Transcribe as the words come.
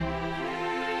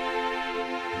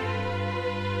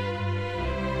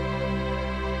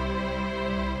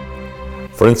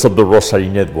Friends of the Rosary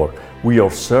Network, we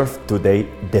observe today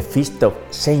the feast of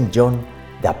Saint John,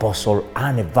 the Apostle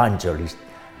and Evangelist,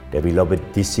 the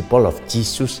beloved disciple of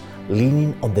Jesus,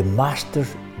 leaning on the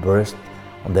Master's breast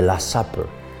on the Last Supper.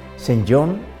 Saint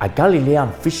John, a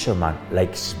Galilean fisherman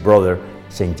like his brother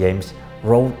Saint James,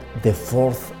 wrote the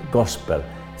fourth Gospel,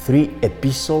 3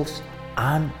 epistles,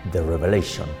 and the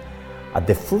Revelation. At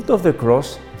the foot of the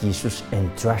cross, Jesus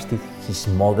entrusted his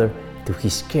mother to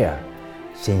his care.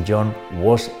 Saint John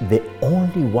was the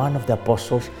only one of the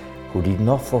apostles who did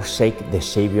not forsake the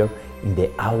Savior in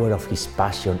the hour of his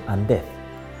passion and death.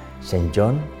 Saint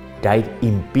John died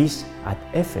in peace at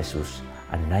Ephesus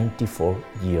at 94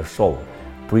 years old,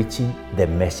 preaching the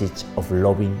message of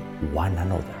loving one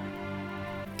another.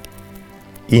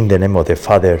 In the name of the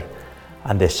Father,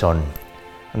 and the Son,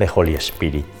 and the Holy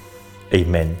Spirit.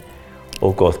 Amen.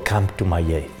 O God, come to my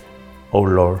aid. O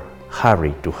Lord,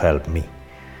 hurry to help me.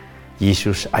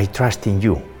 Jesus, I trust in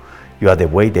you. You are the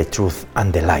way, the truth,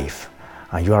 and the life,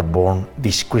 and you are born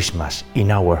this Christmas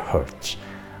in our hearts.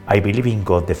 I believe in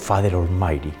God the Father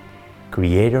Almighty,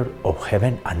 creator of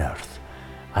heaven and earth,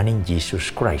 and in Jesus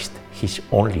Christ, his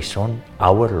only Son,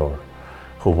 our Lord,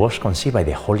 who was conceived by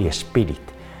the Holy Spirit,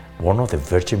 born of the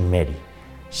Virgin Mary,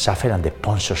 suffered under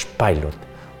Pontius Pilate,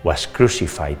 was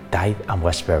crucified, died, and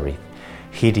was buried.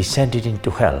 He descended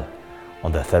into hell.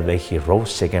 On the third day he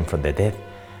rose again from the dead,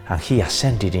 and he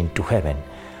ascended into heaven,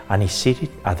 and is seated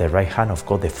at the right hand of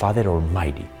God the Father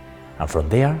Almighty. And from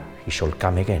there he shall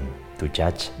come again to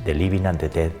judge the living and the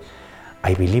dead.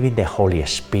 I believe in the Holy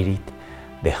Spirit,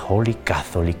 the Holy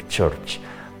Catholic Church,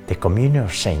 the communion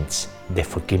of saints, the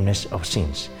forgiveness of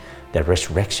sins, the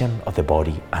resurrection of the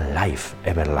body, and life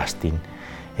everlasting.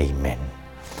 Amen.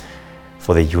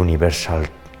 For the universal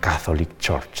Catholic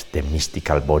Church, the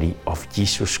mystical body of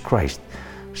Jesus Christ,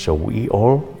 so we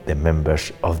all, the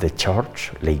members of the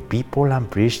Church, lay people and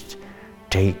priests,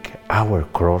 take our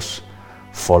cross,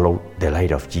 follow the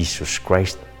light of Jesus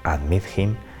Christ, and meet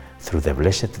him through the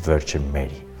Blessed Virgin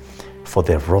Mary. For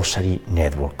the Rosary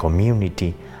Network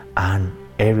community and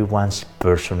everyone's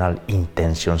personal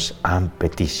intentions and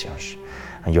petitions.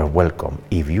 And you are welcome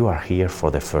if you are here for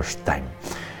the first time.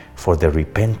 For the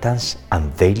repentance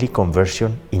and daily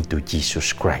conversion into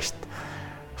Jesus Christ,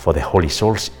 for the holy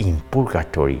souls in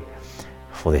purgatory,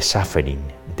 for the suffering,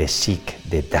 the sick,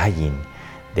 the dying,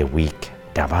 the weak,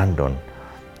 the abandoned,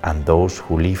 and those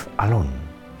who live alone,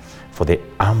 for the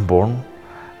unborn,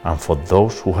 and for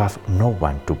those who have no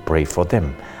one to pray for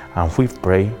them, and we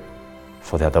pray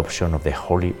for the adoption of the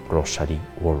Holy Rosary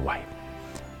worldwide.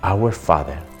 Our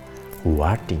Father, who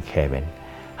art in heaven,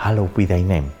 hallowed be thy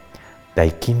name.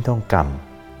 Thy kingdom come,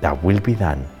 thy will be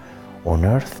done, on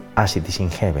earth as it is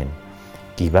in heaven.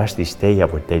 Give us this day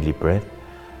our daily bread,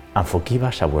 and forgive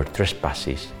us our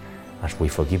trespasses, as we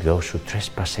forgive those who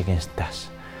trespass against us.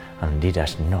 And lead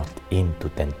us not into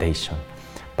temptation,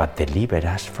 but deliver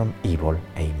us from evil.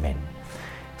 Amen.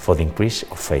 For the increase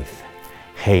of faith,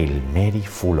 Hail Mary,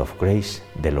 full of grace,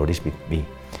 the Lord is with thee.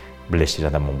 Blessed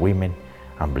art thou among women,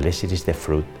 and blessed is the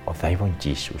fruit of thy womb,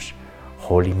 Jesus.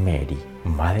 Holy Mary,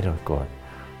 Mother of God,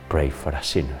 pray for us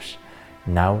sinners,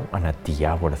 now and at the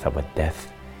hour of our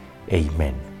death.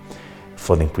 Amen.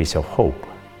 For the increase of hope,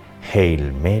 Hail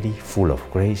Mary, full of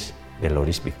grace, the Lord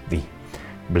is with thee.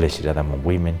 Blessed art thou among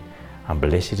women, and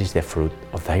blessed is the fruit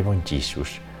of thy womb,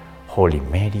 Jesus. Holy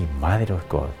Mary, Mother of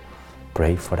God,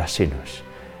 pray for us sinners,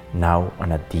 now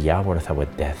and at the hour of our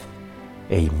death.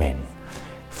 Amen.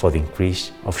 For the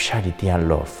increase of charity and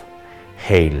love,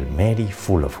 Hail Mary,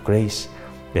 full of grace,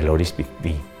 the Lord is with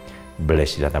thee.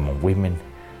 Blessed art thou among women,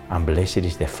 and blessed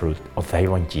is the fruit of thy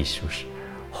womb, Jesus.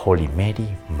 Holy Mary,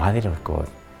 Mother of God,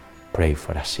 pray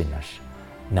for us sinners,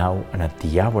 now and at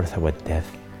the hour of our death.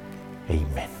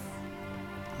 Amen.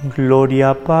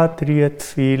 Gloria Patri et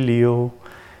Filio,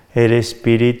 et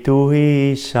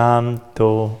Spiritui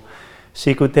Sancto,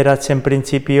 sicut erat in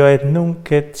principio et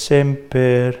nunc et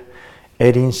semper,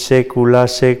 et in saecula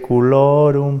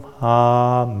saeculorum.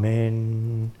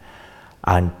 Amen.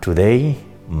 And today,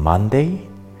 Monday,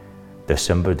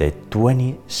 December the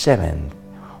 27th,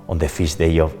 on the feast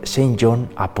day of Saint John,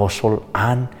 Apostle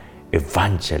and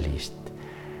Evangelist,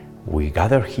 we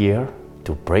gather here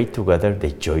to pray together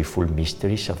the joyful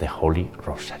mysteries of the Holy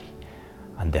Rosary.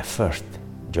 And the first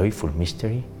joyful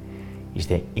mystery is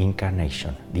the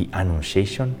Incarnation, the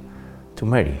Annunciation to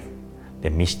Mary, the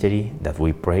mystery that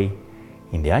we pray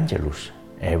in the Angelus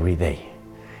every day.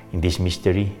 In this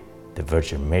mystery, the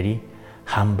Virgin Mary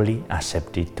humbly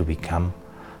accepted to become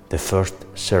the first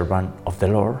servant of the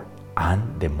Lord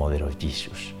and the mother of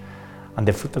Jesus. And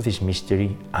the fruit of this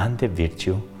mystery and the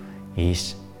virtue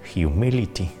is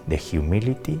humility, the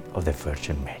humility of the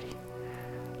Virgin Mary.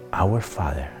 Our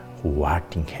Father, who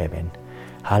art in heaven,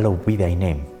 hallowed be thy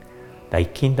name. Thy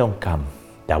kingdom come,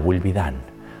 thy will be done,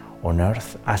 on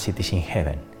earth as it is in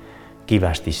heaven. Give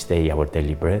us this day our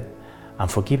daily bread, and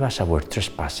forgive us our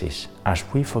trespasses, as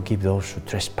we forgive those who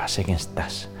trespass against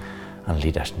us. And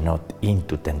lead us not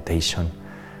into temptation,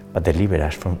 but deliver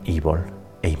us from evil.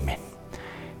 Amen.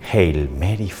 Hail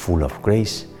Mary, full of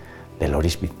grace, the Lord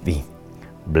is with thee.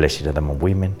 Blessed art thou among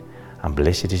women, and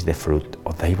blessed is the fruit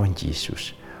of thy womb,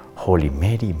 Jesus. Holy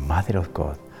Mary, Mother of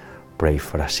God, pray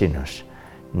for us sinners,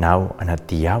 now and at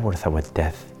the hour of our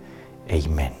death.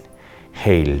 Amen.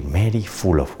 Hail Mary,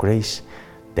 full of grace,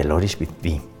 the Lord is with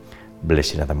thee.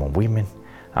 Blessed art thou among women,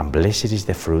 and blessed is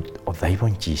the fruit of thy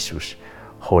womb, Jesus.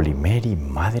 Holy Mary,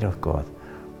 Mother of God,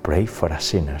 pray for us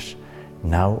sinners,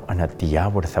 now and at the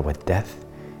hour of our death.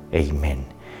 Amen.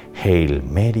 Hail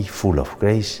Mary, full of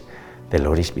grace, the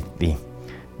Lord is with thee.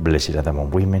 Blessed art thou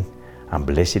among women, and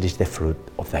blessed is the fruit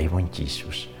of thy womb,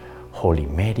 Jesus. Holy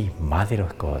Mary, Mother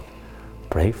of God,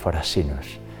 pray for us sinners,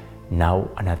 now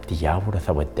and at the hour of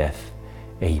our death.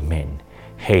 Amen.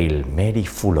 Hail Mary,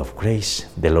 full of grace,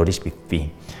 the Lord is with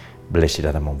thee. Blessed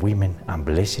art thou among women, and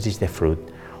blessed is the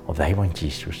fruit of thy womb,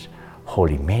 Jesus.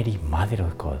 Holy Mary, Mother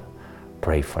of God,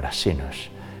 pray for us sinners,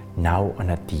 now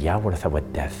and at the hour of our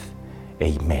death.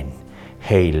 Amen.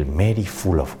 Hail Mary,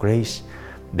 full of grace,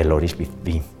 the Lord is with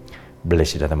thee.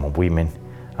 Blessed art thou among women,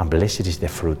 and blessed is the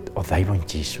fruit of thy womb,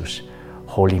 Jesus.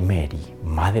 Holy Mary,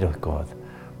 Mother of God,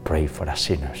 pray for us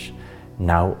sinners,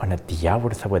 now and at the hour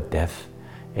of our death.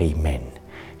 Amen.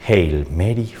 Hail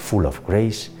Mary, full of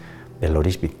grace, the Lord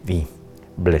is with thee.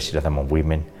 Blessed art thou among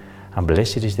women, and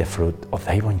blessed is the fruit of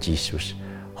thy womb, Jesus.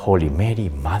 Holy Mary,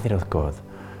 Mother of God,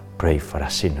 pray for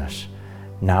us sinners,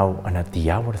 now and at the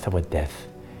hour of our death.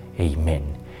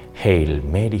 Amen. Hail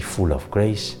Mary, full of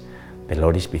grace, the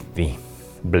Lord is with thee.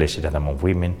 Blessed art thou among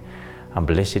women, and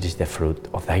blessed is the fruit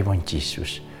of thy womb,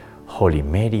 Jesus. Holy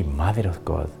Mary, Mother of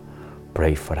God,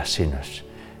 pray for us sinners,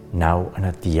 now and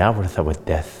at the hour of our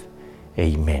death.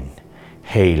 Amen.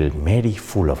 Hail Mary,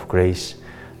 full of grace,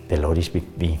 the Lord is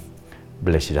with thee.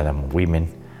 Blessed art thou among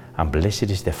women, and blessed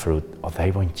is the fruit of thy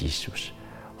womb, Jesus.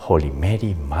 Holy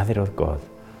Mary, Mother of God,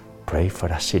 pray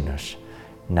for us sinners,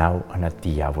 now and at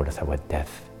the hour of our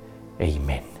death.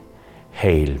 Amen.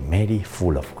 Hail Mary,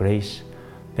 full of grace,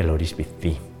 the Lord is with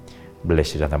thee.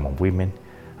 Blessed art thou among women,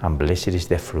 and blessed is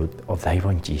the fruit of thy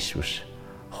womb, Jesus.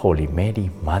 Holy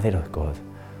Mary, Mother of God,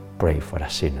 pray for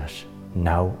us sinners,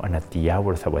 now and at the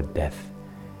hour of our death.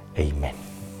 Amen.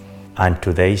 And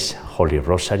today's Holy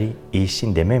Rosary is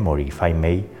in the memory, if I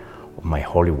may, of my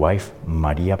holy wife,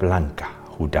 Maria Blanca,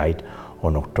 who died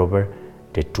on October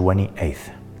the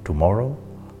 28th, tomorrow,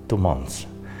 2 months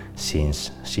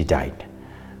since she died.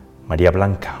 Maria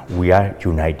Blanca, we are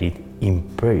united in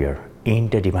prayer in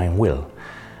the divine will,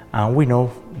 and we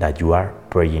know that you are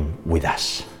praying with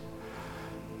us.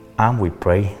 And we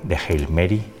pray the Hail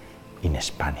Mary in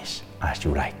Spanish, as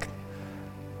you like.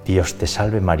 Dios te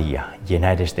salve María,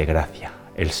 llena eres de gracia,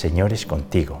 el Señor es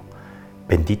contigo.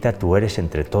 Bendita tú eres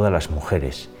entre todas las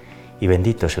mujeres, y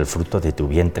bendito es el fruto de tu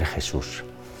vientre Jesús.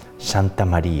 Santa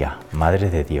María, Madre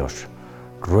de Dios,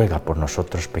 ruega por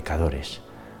nosotros pecadores,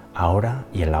 ahora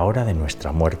y en la hora de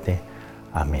nuestra muerte.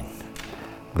 Amén.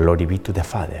 Glory be to the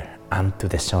Father, and to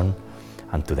the Son,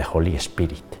 and to the Holy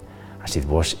Spirit, as it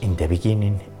was in the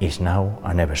beginning, is now,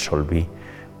 and ever shall be,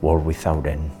 world without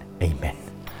end. Amen.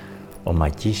 O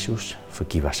my Jesus,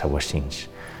 forgive us our sins,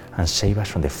 and save us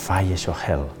from the fires of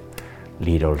hell.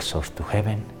 Lead all souls to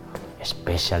heaven,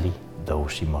 especially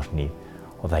those in most need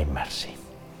of thy mercy.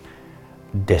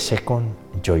 The second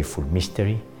joyful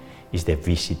mystery is the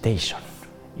visitation.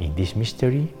 In this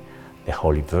mystery, the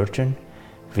Holy Virgin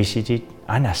visited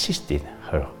and assisted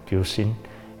her cousin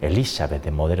Elizabeth,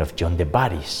 the mother of John the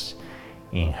Baptist,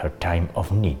 in her time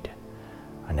of need.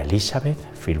 And Elizabeth,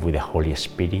 filled with the Holy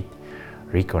Spirit,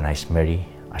 recognized Mary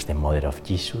as the mother of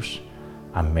Jesus,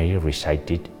 and Mary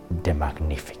recited the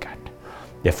Magnificat.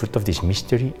 The fruit of this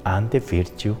mystery and the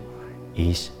virtue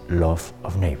is love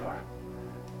of neighbor.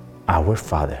 Our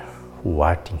Father, who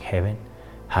art in heaven,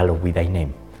 hallowed be thy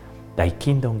name. Thy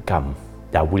kingdom come,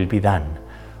 thy will be done,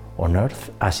 on earth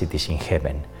as it is in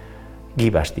heaven.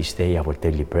 Give us this day our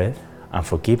daily bread, and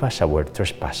forgive us our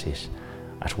trespasses,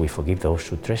 as we forgive those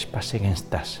who trespass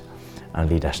against us. And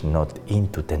lead us not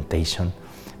into temptation,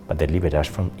 but deliver us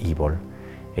from evil.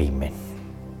 Amen.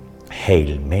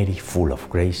 Hail Mary, full of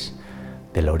grace,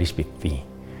 the Lord is with thee.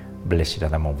 Blessed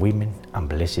art thou among women, and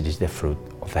blessed is the fruit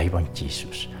of thy womb,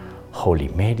 Jesus. Holy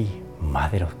Mary,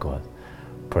 Mother of God,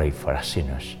 pray for us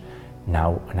sinners,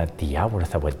 now and at the hour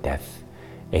of our death.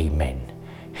 Amen.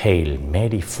 Hail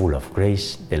Mary, full of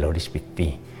grace, the Lord is with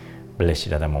thee.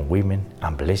 Blessed art among women,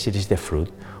 and blessed is the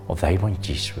fruit of thy womb,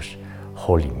 Jesus.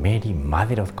 Holy Mary,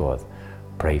 Mother of God,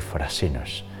 pray for us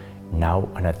sinners, now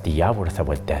and at the hour of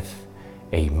our death.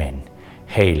 Amen.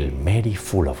 Hail Mary,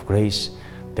 full of grace,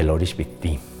 the Lord is with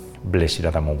thee. Blessed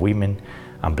art among women,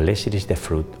 and blessed is the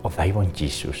fruit of thy womb,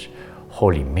 Jesus.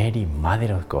 Holy Mary,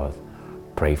 Mother of God,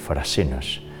 pray for us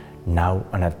sinners, now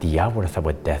and at the hour of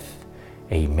our death.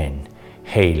 Amen.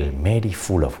 Hail Mary,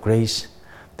 full of grace,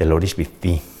 the Lord is with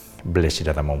thee. Blessed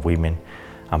art among women,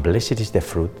 and blessed is the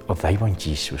fruit of thy womb,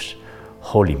 Jesus.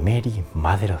 Holy Mary,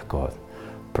 Mother of God,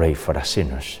 pray for us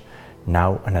sinners,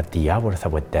 now and at the hour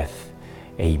of our death.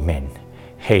 Amen.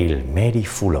 Hail Mary,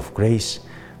 full of grace,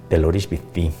 the Lord is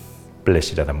with thee.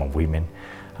 Blessed art among women,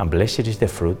 and blessed is the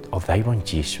fruit of thy womb,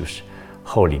 Jesus.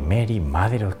 Holy Mary,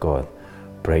 Mother of God,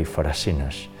 pray for us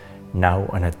sinners, now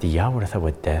and at the hour of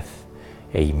our death.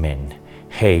 Amen.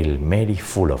 Hail Mary,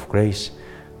 full of grace,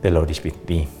 the Lord is with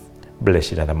thee.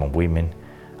 Blessed art among women,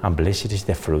 and blessed is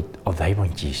the fruit of thy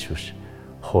womb, Jesus.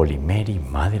 Holy Mary,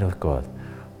 Mother of God,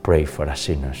 pray for us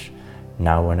sinners,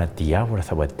 now and at the hour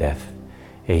of our death.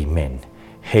 Amen.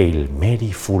 Hail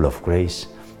Mary, full of grace,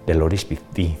 the Lord is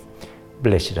with thee.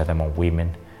 Blessed art among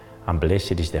women, and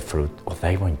blessed is the fruit of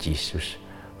thy womb, Jesus.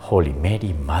 Holy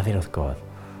Mary, Mother of God,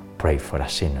 pray for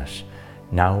us sinners,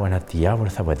 now and at the hour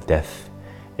of our death.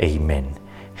 Amen.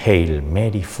 Hail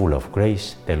Mary, full of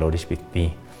grace, the Lord is with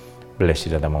thee.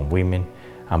 Blessed art among women,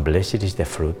 and blessed is the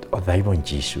fruit of thy womb,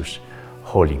 Jesus.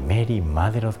 Holy Mary,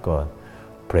 Mother of God,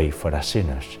 pray for us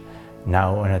sinners,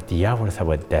 now and at the hour of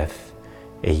our death.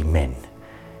 Amen.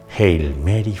 Hail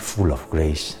Mary, full of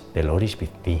grace, the Lord is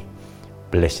with thee.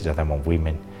 Blessed art among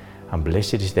women, and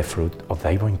blessed is the fruit of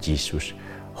thy womb, Jesus.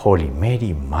 Holy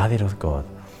Mary, Mother of God,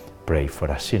 pray for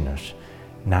us sinners,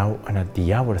 now and at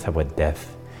the hour of our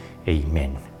death.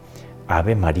 Amen.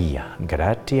 Ave Maria,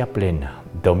 gratia plena,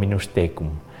 Dominus tecum,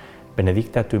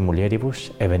 benedicta tui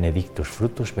mulieribus, et benedictus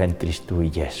fructus ventris tui,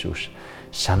 Iesus.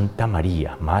 Santa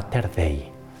Maria, Mater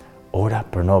Dei, ora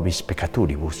pro nobis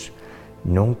peccaturibus,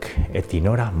 nunc et in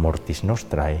hora mortis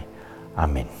nostrae.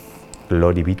 Amen.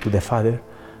 Glory be to the Father,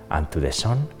 and to the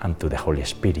Son, and to the Holy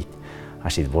Spirit,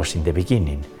 as it was in the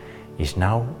beginning, is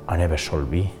now, and ever shall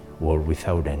be, world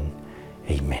without end.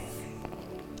 Amen.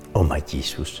 O my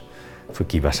Jesus,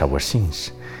 forgive us our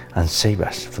sins, and save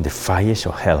us from the fires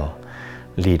of hell.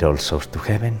 Lead all souls to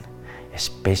heaven,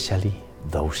 especially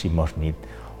those in most need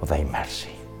of thy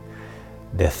mercy.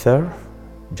 The third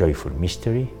joyful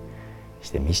mystery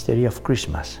is the mystery of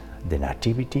Christmas, the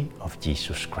Nativity of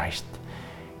Jesus Christ.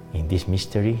 In this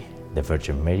mystery, the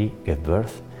Virgin Mary gave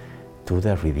birth to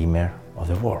the Redeemer of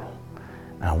the world,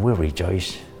 and we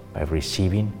rejoice by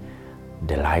receiving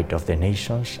the light of the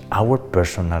nations, our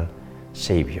personal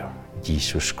Savior,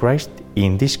 Jesus Christ,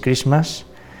 in this Christmas,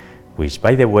 which,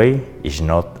 by the way, is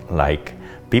not like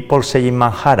people say in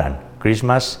Manhattan,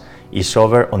 Christmas is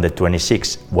over on the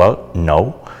 26th. Well,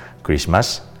 no,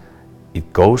 Christmas,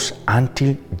 it goes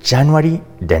until January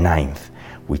the 9th,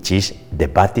 which is the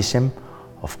baptism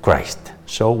of Christ.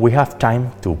 So we have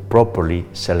time to properly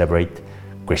celebrate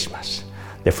Christmas.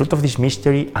 The fruit of this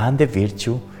mystery and the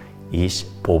virtue is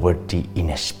poverty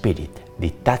in spirit,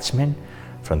 detachment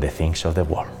from the things of the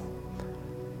world.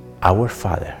 Our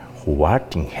Father, who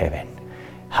art in heaven,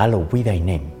 hallowed be thy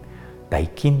name. Thy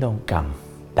kingdom come,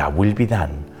 thy will be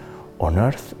done, on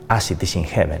earth as it is in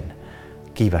heaven.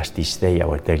 Give us this day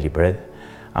our daily bread,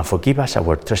 and forgive us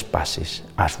our trespasses,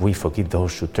 as we forgive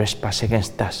those who trespass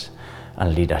against us.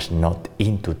 And lead us not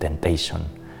into temptation,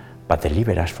 but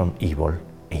deliver us from evil.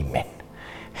 Amen.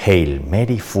 Hail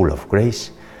Mary, full of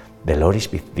grace, the Lord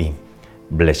is with thee.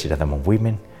 Blessed art among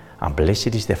women, and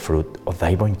blessed is the fruit of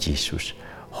thy womb, Jesus.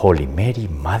 Holy Mary,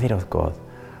 Mother of God,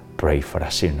 pray for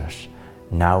us sinners,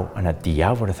 now and at the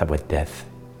hour of our death.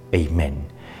 Amen.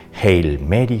 Hail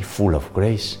Mary, full of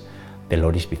grace, the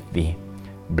Lord is with thee.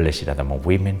 Blessed art among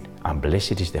women, and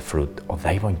blessed is the fruit of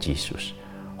thy womb, Jesus.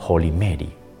 Holy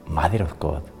Mary, Mother of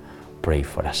God, pray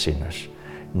for us sinners,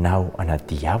 now and at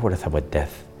the hour of our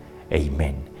death.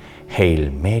 Amen. Hail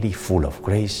Mary, full of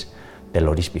grace, the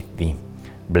Lord is with thee.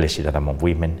 Blessed art among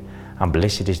women, and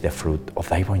blessed is the fruit of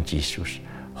thy womb, Jesus.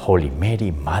 Holy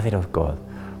Mary, Mother of God,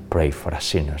 pray for us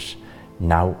sinners,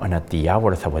 now and at the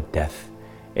hour of our death.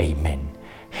 Amen.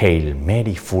 Hail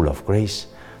Mary, full of grace,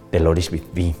 the Lord is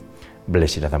with thee.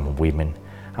 Blessed art among women,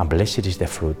 and blessed is the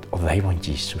fruit of thy womb,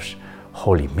 Jesus.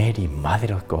 Holy Mary,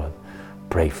 Mother of God,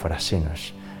 pray for us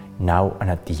sinners, now and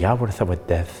at the hour of our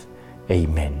death.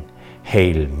 Amen.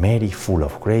 Hail Mary, full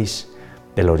of grace,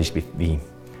 the Lord is with thee.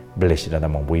 Blessed art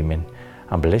among women,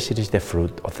 and blessed is the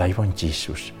fruit of thy womb,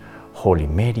 Jesus. Holy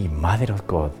Mary, Mother of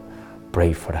God,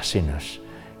 pray for us sinners,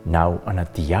 now and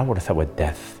at the hour of our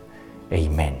death.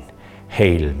 Amen.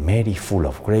 Hail Mary, full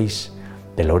of grace,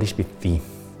 the Lord is with thee.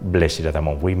 Blessed art thou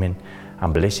among women,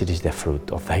 and blessed is the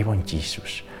fruit of thy womb,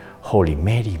 Jesus. Holy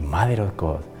Mary, Mother of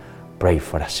God, pray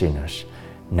for us sinners,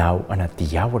 now and at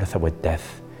the hour of our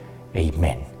death.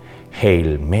 Amen.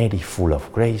 Hail Mary, full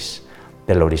of grace,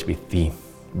 the Lord is with thee.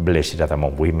 Blessed art thou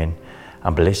among women,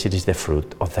 and blessed is the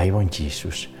fruit of thy womb,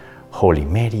 Jesus. Holy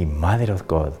Mary, Mother of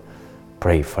God,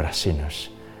 pray for us sinners,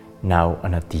 now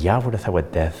and at the hour of our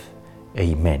death.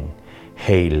 Amen.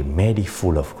 Hail Mary,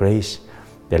 full of grace,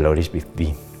 the Lord is with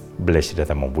thee. Blessed art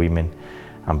thou among women,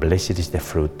 and blessed is the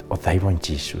fruit of thy womb,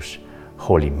 Jesus.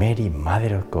 Holy Mary,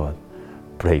 Mother of God,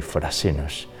 pray for us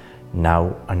sinners,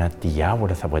 now and at the hour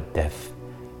of our death.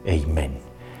 Amen.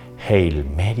 Hail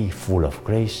Mary, full of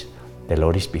grace, the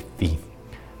Lord is with thee.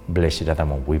 Blessed art thou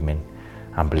among women,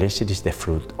 and blessed is the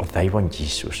fruit of thy womb,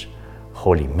 Jesus.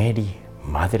 Holy Mary,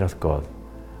 Mother of God,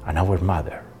 and our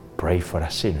Mother, pray for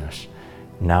us sinners,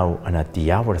 now and at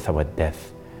the hour of our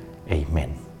death.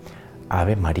 Amen.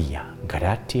 Ave Maria,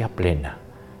 gratia plena,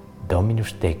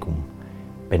 Dominus tecum,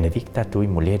 benedicta tui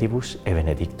mulieribus et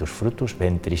benedictus fructus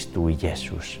ventris tui,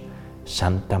 Iesus.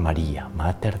 Santa Maria,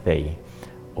 Mater Dei,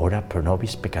 ora pro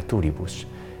nobis peccatoribus,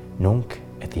 nunc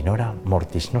et in hora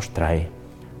mortis nostrae.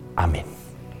 Amen.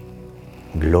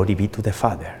 Glory be to the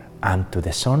Father, and to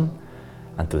the Son,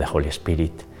 and to the Holy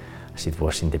Spirit, as it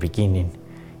was in the beginning,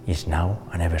 is now,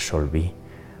 and ever shall be,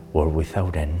 world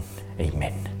without end.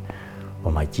 Amen. O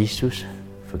my Jesus,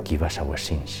 forgive us our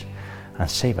sins, and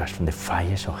save us from the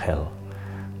fires of hell.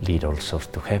 Lead all souls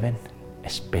to heaven,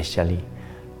 especially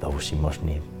those in most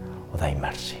need of thy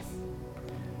mercy.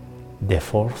 The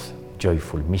fourth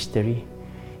joyful mystery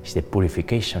is the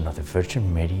purification of the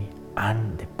Virgin Mary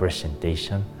and the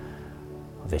presentation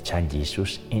of the child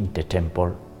Jesus in the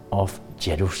temple of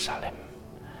Jerusalem.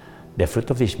 The fruit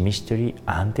of this mystery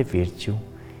and the virtue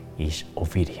is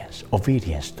obedience,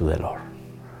 obedience to the Lord.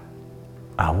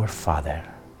 Our Father,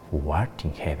 who art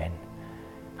in heaven,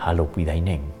 hallowed be thy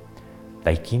name.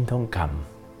 Thy kingdom come,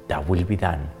 thy will be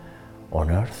done,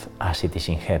 on earth as it is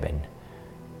in heaven.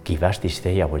 Give us this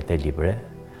day our daily bread,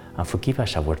 and forgive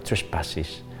us our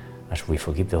trespasses, as we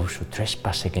forgive those who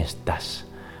trespass against us.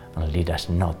 And lead us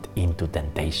not into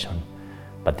temptation,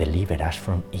 but deliver us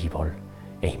from evil.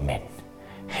 Amen.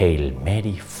 Hail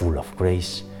Mary, full of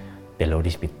grace, the Lord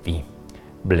is with thee.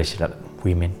 Blessed art thou among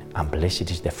women, and blessed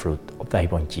is the fruit of thy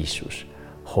womb, Jesus.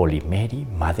 Holy Mary,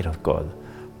 Mother of God,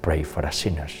 pray for us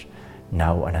sinners,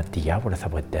 now and at the hour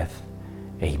of our death.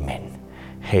 Amen.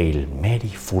 Hail Mary,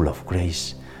 full of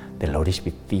grace, the Lord is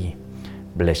with thee.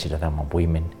 Blessed art thou among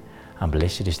women, and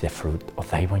blessed is the fruit of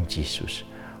thy womb, Jesus.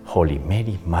 Holy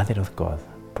Mary, Mother of God,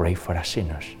 pray for us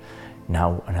sinners,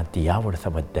 now and at the hour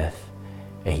of our death.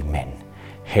 Amen.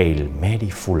 Hail Mary,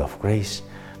 full of grace,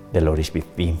 the Lord is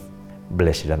with thee.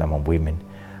 Blessed art thou among women,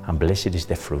 and blessed is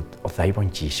the fruit of thy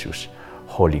womb, Jesus.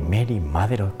 Holy Mary,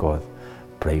 Mother of God,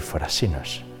 pray for us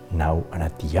sinners, now and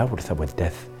at the hour of our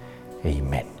death.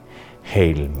 Amen.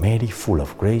 Hail Mary, full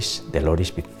of grace, the Lord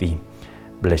is with thee.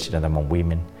 Blessed art thou among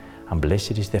women, and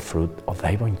blessed is the fruit of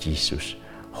thy womb, Jesus.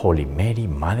 Holy Mary,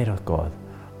 Mother of God,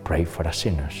 pray for us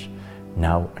sinners,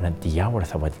 now and at the hour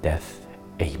of our death.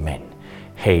 Amen.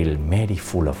 Hail Mary,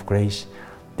 full of grace,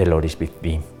 the Lord is with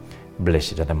thee.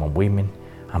 Blessed art thou among women,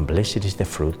 and blessed is the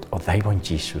fruit of thy womb,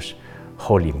 Jesus.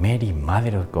 Holy Mary,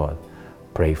 Mother of God,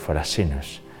 pray for us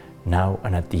sinners, now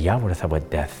and at the hour of our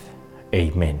death.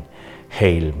 Amen.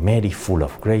 Hail Mary, full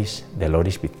of grace, the Lord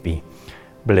is with thee.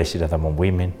 Blessed art thou among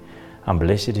women, and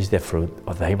blessed is the fruit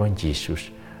of thy womb, Jesus.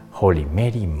 Holy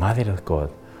Mary, Mother of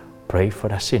God, pray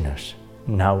for us sinners,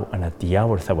 now and at the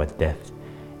hour of our death.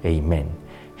 Amen.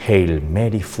 Hail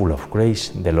Mary, full of grace,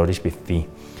 the Lord is with thee.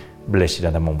 Blessed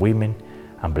art thou among women,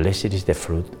 and blessed is the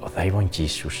fruit of thy womb,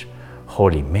 Jesus.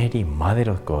 Holy Mary,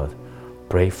 Mother of God,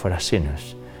 pray for us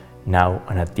sinners, now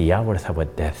and at the hour of our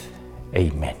death.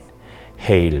 Amen.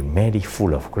 Hail Mary,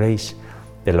 full of grace,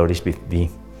 the Lord is with thee.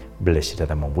 Blessed art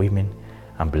thou among women,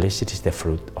 and blessed is the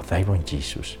fruit of thy womb,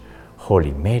 Jesus.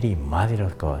 Holy Mary, Mother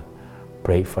of God,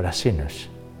 pray for us sinners,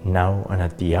 now and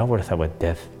at the hour of our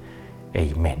death.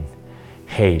 Amen.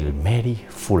 Hail Mary,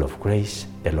 full of grace,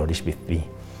 the Lord is with thee.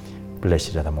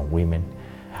 Blessed art thou among women,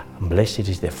 and blessed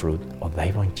is the fruit of thy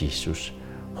womb, Jesus.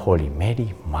 Holy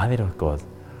Mary, Mother of God,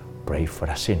 pray for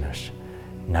us sinners,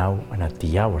 now and at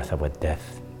the hour of our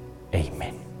death.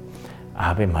 Amen.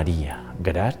 Ave Maria,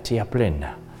 gratia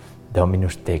plena,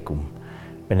 Dominus tecum,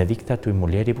 benedicta tui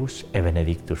mulieribus et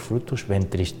benedictus fructus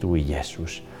ventris tui,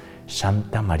 Iesus.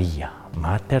 Santa Maria,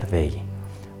 Mater Dei,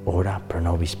 ora pro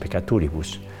nobis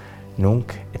peccatoribus,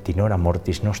 nunc et in hora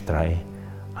mortis nostrae.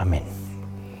 Amen.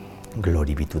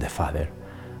 Glory be to the Father,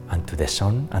 and to the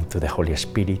Son, and to the Holy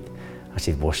Spirit, as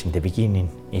it was in the beginning,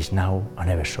 is now, and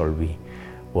ever shall be,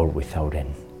 world without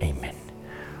end. Amen.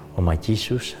 O my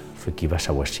Jesus, forgive us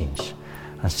our sins,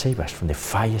 and save us from the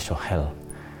fires of hell.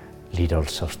 Lead all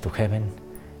souls to heaven,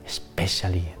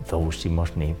 especially those in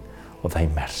most need of thy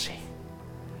mercy.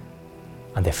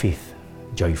 And the fifth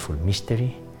joyful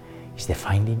mystery is the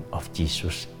finding of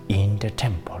Jesus in the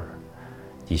temple.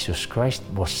 Jesus Christ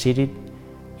was seated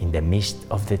in the midst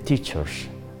of the teachers,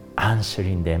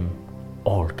 answering them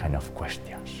all kinds of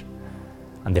questions.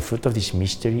 And the fruit of this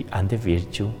mystery and the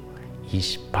virtue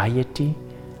is piety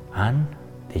and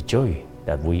the joy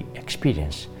that we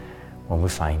experience when we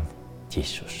find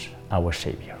Jesus, our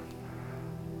Savior.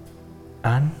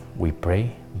 And we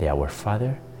pray the Our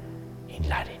Father in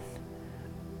Latin.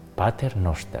 Pater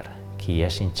noster, qui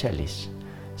es in celis,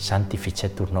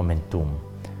 sanctificetur nomen tuum,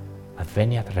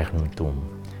 adveniat regnum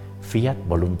tuum, fiat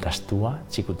voluntas tua,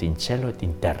 sicut in cielo et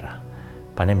in terra.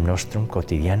 Panem nostrum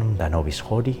quotidianum da nobis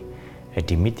hodie, et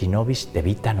dimitti nobis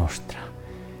debita nostra,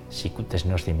 sicut es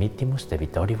nos dimittimus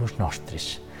debitoribus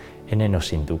nostris, et ne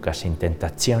nos inducas in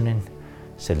tentationem,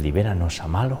 sed libera nos a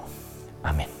malo.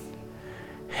 Amen.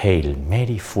 Hail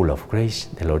Mary, full of grace,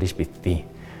 the Lord is with thee.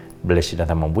 Blessed art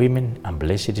thou among women, and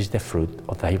blessed is the fruit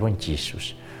of thy womb,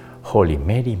 Jesus. Holy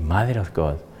Mary, Mother of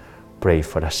God, pray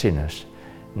for us sinners,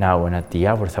 now and at the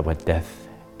hour of our death.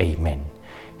 Amen.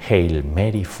 Hail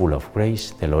Mary, full of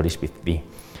grace, the Lord is with thee.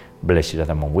 Blessed art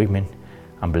thou among women,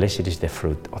 and blessed is the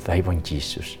fruit of thy womb,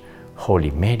 Jesus. Holy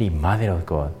Mary, Mother of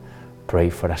God, pray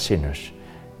for us sinners,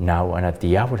 now and at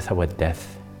the hour of our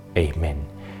death. Amen.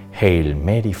 Hail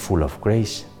Mary, full of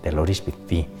grace, the Lord is with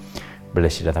thee.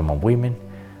 Blessed art thou among women,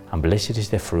 and blessed is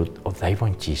the fruit of thy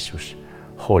womb, Jesus.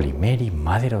 Holy Mary,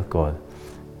 Mother of God,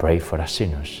 pray for us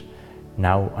sinners,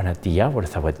 now and at the hour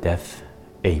of our death.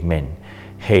 Amen.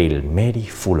 Hail Mary,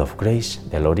 full of grace,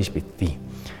 the Lord is with thee.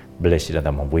 Blessed art thou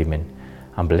among women,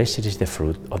 and blessed is the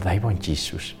fruit of thy womb,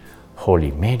 Jesus.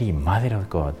 Holy Mary, Mother of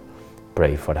God,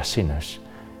 pray for us sinners,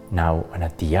 now and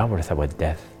at the hour of our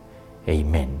death.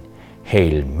 Amen.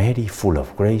 Hail Mary, full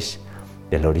of grace,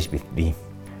 the Lord is with thee.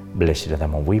 Blessed art thou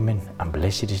among women, and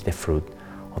blessed is the fruit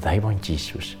of thy womb,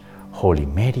 Jesus. Holy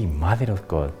Mary, Mother of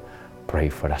God, pray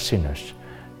for us sinners,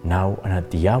 now and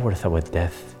at the hour of our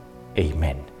death.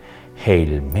 Amen.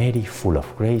 Hail Mary, full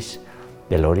of grace,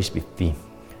 the Lord is with thee.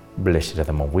 Blessed art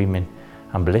thou among women,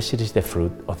 and blessed is the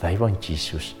fruit of thy womb,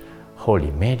 Jesus.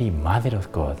 Holy Mary, Mother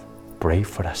of God, pray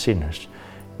for us sinners,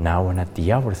 now and at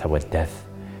the hour of our death.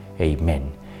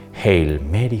 Amen. Hail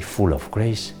Mary, full of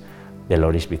grace, the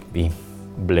Lord is with thee.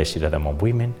 Blessed art thou among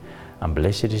women, and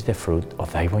blessed is the fruit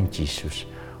of thy womb, Jesus.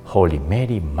 Holy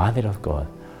Mary, Mother of God,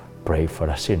 pray for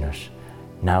us sinners,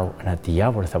 now and at the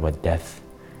hour of our death.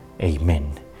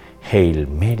 Amen. Hail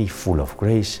Mary, full of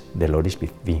grace, the Lord is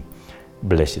with thee.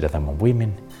 Blessed art thou among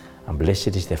women, and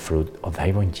blessed is the fruit of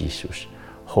thy womb, Jesus.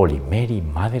 Holy Mary,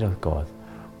 Mother of God,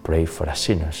 pray for us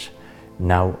sinners,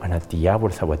 now and at the hour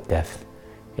of our death.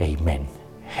 Amen.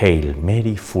 Hail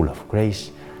Mary, full of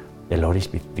grace, the Lord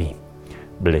is with thee.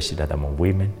 Blessed art thou among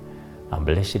women, and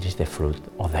blessed is the fruit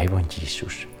of thy womb,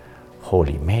 Jesus.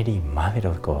 Holy Mary, Mother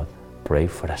of God, pray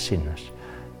for us sinners,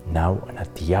 now and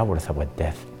at the hour of our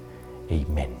death.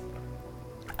 Amen.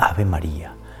 Ave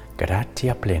Maria,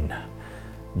 gratia plena,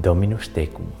 Dominus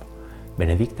tecum,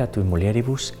 benedicta tui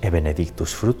mulieribus, et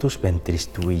benedictus fructus ventris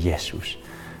tui, Iesus.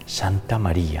 Santa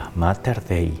Maria, Mater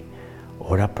Dei,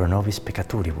 ora pro nobis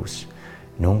peccatoribus,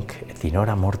 nunc et in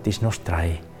hora mortis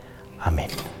nostrae. Amen.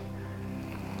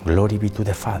 Glory be to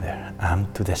the Father,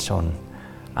 and to the Son,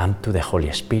 and to the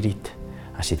Holy Spirit,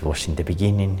 as it was in the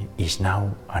beginning, is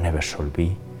now, and ever shall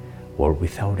be, world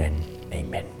without end.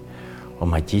 Amen. O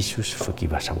my Jesus,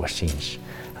 forgive us our sins,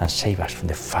 and save us from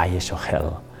the fires of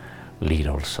hell. Lead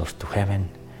all souls to heaven,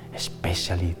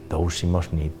 especially those in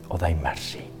most need of thy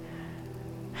mercy.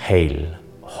 Hail,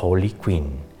 Holy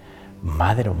Queen,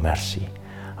 Mother of Mercy,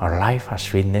 our life, our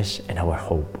sweetness, and our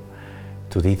hope.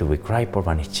 To thee do we cry, poor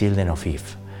banished children of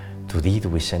Eve. To thee do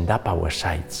we send up our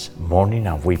sighs, mourning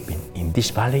and weeping, in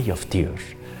this valley of tears.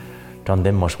 Turn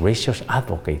then, most gracious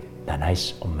Advocate, thine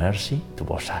eyes of mercy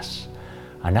towards us,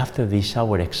 and after this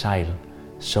our exile,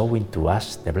 sow into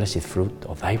us the blessed fruit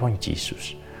of thy womb,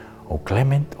 Jesus. O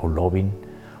clement, O loving,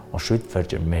 O sweet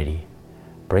Virgin Mary,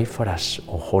 pray for us,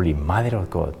 O Holy Mother of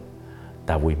God,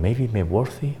 that we may be made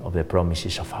worthy of the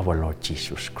promises of our Lord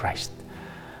Jesus Christ.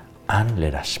 And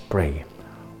let us pray,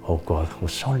 O God,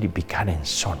 whose only begotten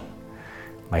Son,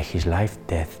 by his life,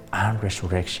 death, and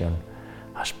resurrection,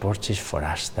 has purchased for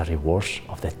us the rewards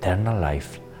of the eternal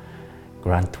life,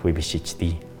 grant, we beseech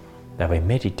thee, that by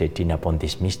meditating upon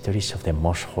these mysteries of the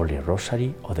most holy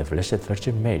Rosary of the Blessed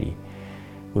Virgin Mary,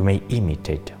 we may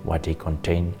imitate what they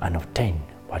contain and obtain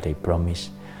what they promise,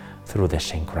 through the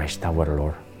same Christ our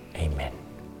Lord. Amen.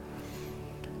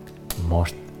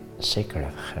 Most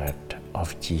Sacred Heart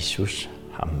of Jesus,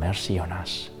 have mercy on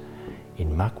us.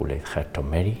 Immaculate Heart of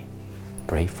Mary,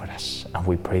 pray for us. And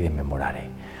we pray the Memorare.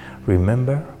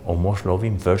 Remember, O most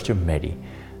loving Virgin Mary,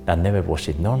 that never was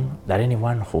it known that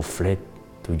anyone who fled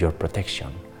to your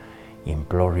protection,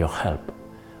 implored your help,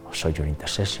 or sought your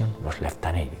intercession was left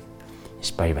unaided.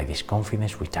 Inspired by this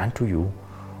confidence, we turn to you,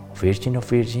 Virgin of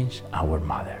Virgins, our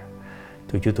Mother.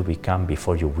 To you to become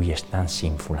before you we stand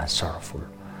sinful and sorrowful.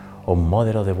 O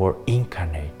Mother of the Word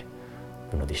incarnate,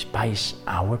 do not despise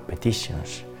our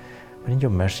petitions, but in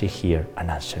your mercy hear and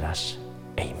answer us.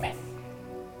 Amen.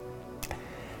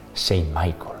 Saint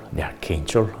Michael, the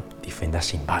Archangel, defend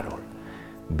us in battle.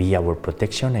 Be our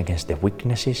protection against the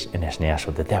weaknesses and snares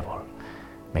of the devil.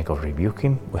 May God rebuke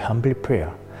him, we humbly pray.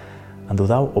 And do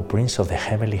thou, O Prince of the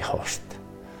heavenly host,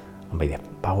 and by the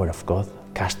power of God,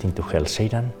 cast into hell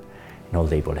Satan and all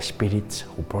the evil spirits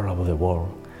who prowl about the world,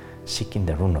 seeking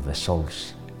the ruin of the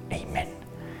souls. Amen.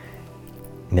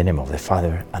 In the name of the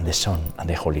Father, and the Son, and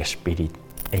the Holy Spirit.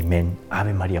 Amen.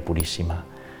 Ave Maria Purísima,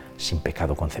 sin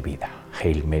pecado concebida.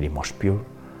 Hail Mary, most pure,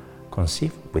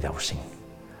 conceived without sin.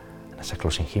 And as a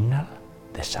closing hymnal,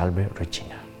 the Salve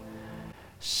Regina.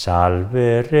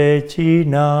 Salve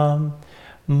Regina,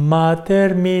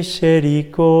 Mater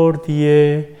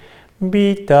misericordiae,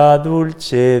 vita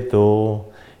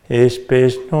dulcedo,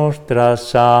 spes nostra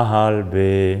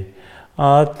salve.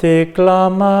 A te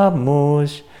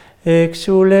clamamus,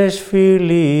 exules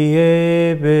filii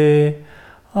Eve,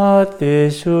 a te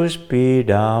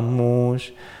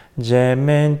suspiramus,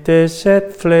 gementes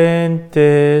et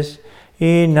flentes,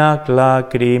 in ac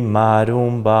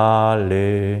lacrimarum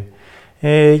vale.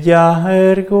 Ella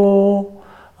ergo,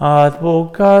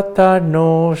 advocata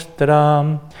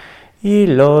nostra, y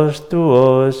los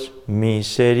tuos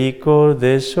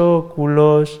misericordes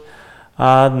oculos,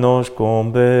 ad nos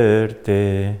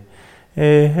converte.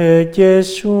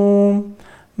 Jesum,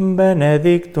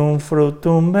 benedictum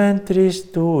fructum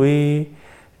ventris tui,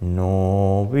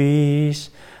 nobis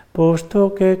post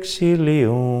hoc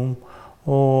exilium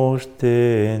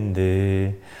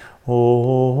ostende.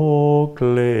 O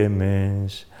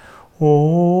clemens,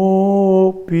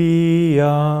 o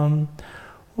pia,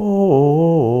 o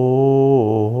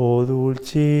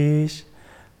dulcis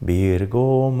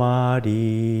Virgo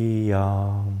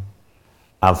Maria.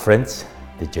 And friends,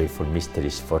 the joyful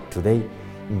mysteries for today,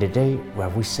 in the day where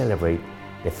we celebrate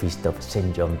the feast of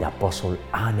Saint John the Apostle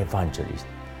and Evangelist.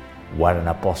 What an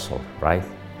apostle, right?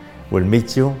 We'll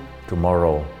meet you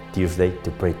tomorrow, Tuesday,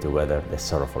 to pray together the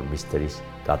sorrowful mysteries.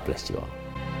 God bless you all.